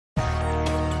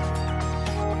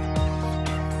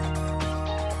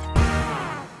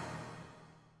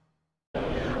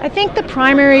I think the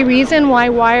primary reason why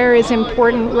WIRE is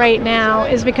important right now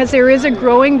is because there is a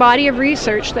growing body of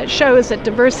research that shows that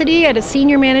diversity at a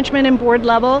senior management and board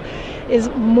level is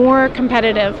more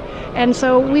competitive. And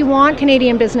so we want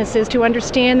Canadian businesses to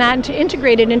understand that and to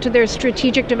integrate it into their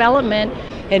strategic development.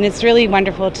 And it's really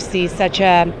wonderful to see such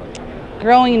a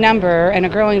growing number and a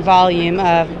growing volume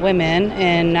of women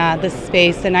in this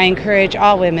space, and I encourage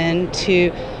all women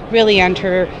to really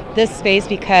enter this space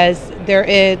because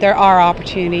there are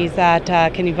opportunities that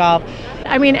can evolve.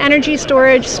 I mean, energy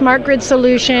storage, smart grid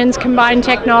solutions, combined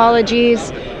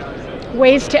technologies,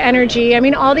 waste to energy. I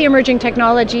mean, all the emerging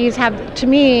technologies have, to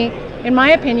me, in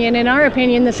my opinion, in our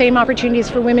opinion, the same opportunities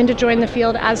for women to join the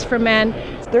field as for men.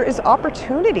 There is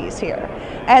opportunities here,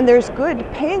 and there's good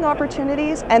paying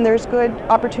opportunities, and there's good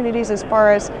opportunities as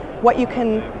far as what you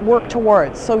can work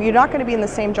towards. So you're not going to be in the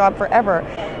same job forever.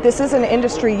 This is an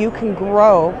industry you can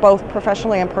grow both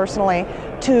professionally and personally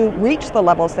to reach the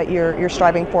levels that you're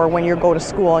striving for when you go to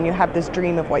school and you have this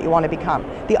dream of what you want to become.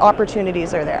 The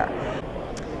opportunities are there.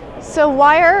 So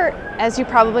WIRE, as you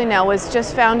probably know, was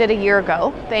just founded a year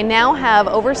ago. They now have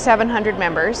over 700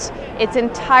 members. It's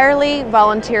entirely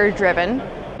volunteer driven.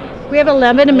 We have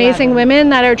 11 amazing women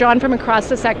that are drawn from across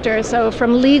the sector, so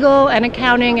from legal and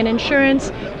accounting and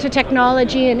insurance to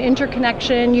technology and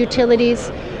interconnection,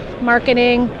 utilities,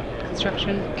 marketing,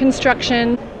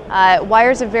 construction.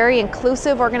 WIRE is a very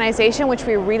inclusive organization, which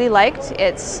we really liked.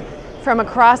 It's from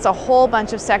across a whole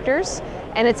bunch of sectors,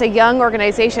 and it's a young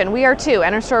organization. We are too.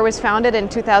 Enerstore was founded in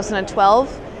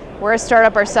 2012. We're a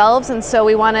startup ourselves, and so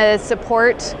we want to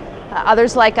support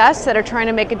others like us that are trying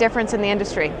to make a difference in the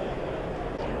industry.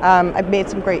 I've made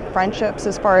some great friendships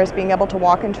as far as being able to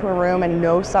walk into a room and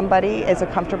know somebody is a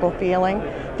comfortable feeling.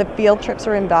 The field trips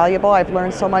are invaluable. I've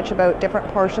learned so much about different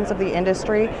portions of the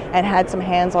industry and had some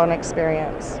hands-on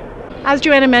experience. As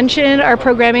Joanna mentioned, our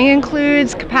programming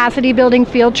includes capacity building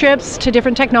field trips to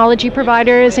different technology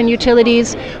providers and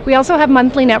utilities. We also have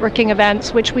monthly networking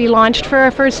events, which we launched for our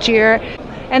first year.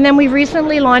 And then we've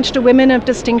recently launched a Women of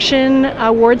Distinction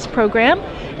Awards program.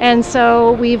 And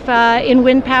so we've in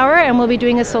wind power, and we'll be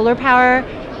doing a solar power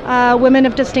Women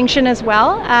of Distinction as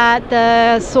well at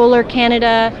the Solar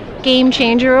Canada Game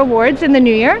Changer Awards in the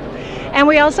new year. And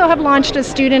we also have launched a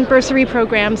student bursary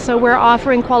program, so we're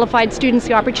offering qualified students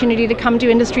the opportunity to come to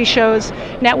industry shows,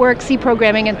 network, see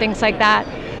programming and things like that.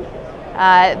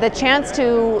 The chance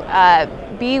to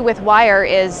be with WIRE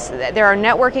is there are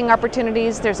networking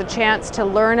opportunities, there's a chance to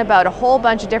learn about a whole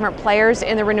bunch of different players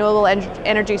in the renewable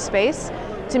energy space,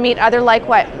 to meet other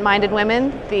like-minded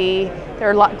women. There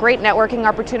are great networking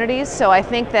opportunities, so I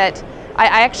think that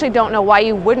I actually don't know why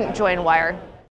you wouldn't join WIRE.